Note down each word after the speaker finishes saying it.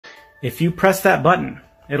If you press that button,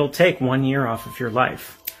 it'll take 1 year off of your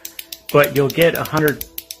life. But you'll get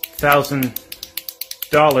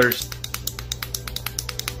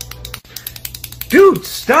 $100,000. Dude,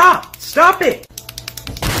 stop! Stop it!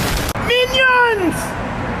 Minions!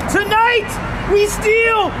 Tonight, we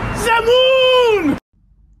steal the moon!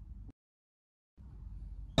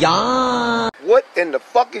 Yeah. What in the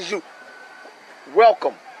fuck is you?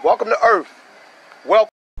 Welcome. Welcome to Earth. Welcome.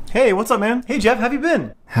 Hey, what's up, man? Hey, Jeff, how have you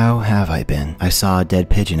been? How have I been? I saw a dead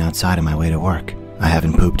pigeon outside on my way to work. I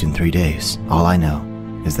haven't pooped in 3 days. All I know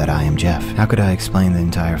is that I am Jeff. How could I explain the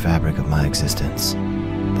entire fabric of my existence?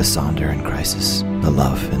 The sonder and crisis, the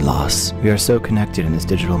love and loss. We are so connected in this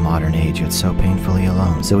digital modern age, yet so painfully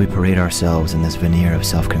alone. So we parade ourselves in this veneer of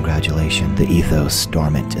self-congratulation, the ethos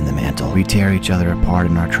dormant in the mantle. We tear each other apart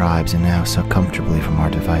in our tribes and now so comfortably from our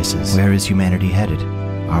devices. Where is humanity headed?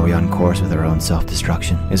 Are we on course with our own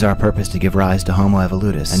self-destruction? Is our purpose to give rise to Homo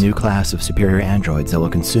evolutus, a new class of superior androids that will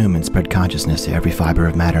consume and spread consciousness to every fiber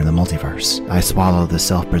of matter in the multiverse? I swallow the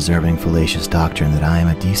self-preserving, fallacious doctrine that I am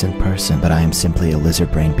a decent person, but I am simply a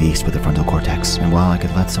lizard-brained beast with a frontal cortex. And while I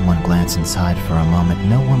could let someone glance inside for a moment,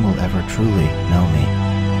 no one will ever truly know me,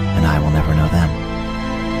 and I will never know them.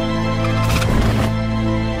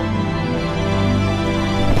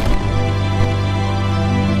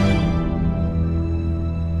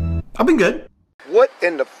 I've been good. What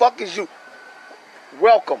in the fuck is you?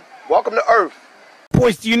 Welcome. Welcome to Earth.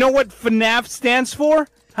 Boys, do you know what FNAF stands for?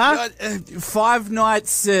 Huh? 5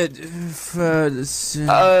 nights at...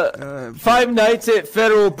 5 nights at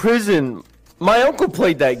federal prison. My uncle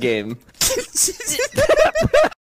played that game.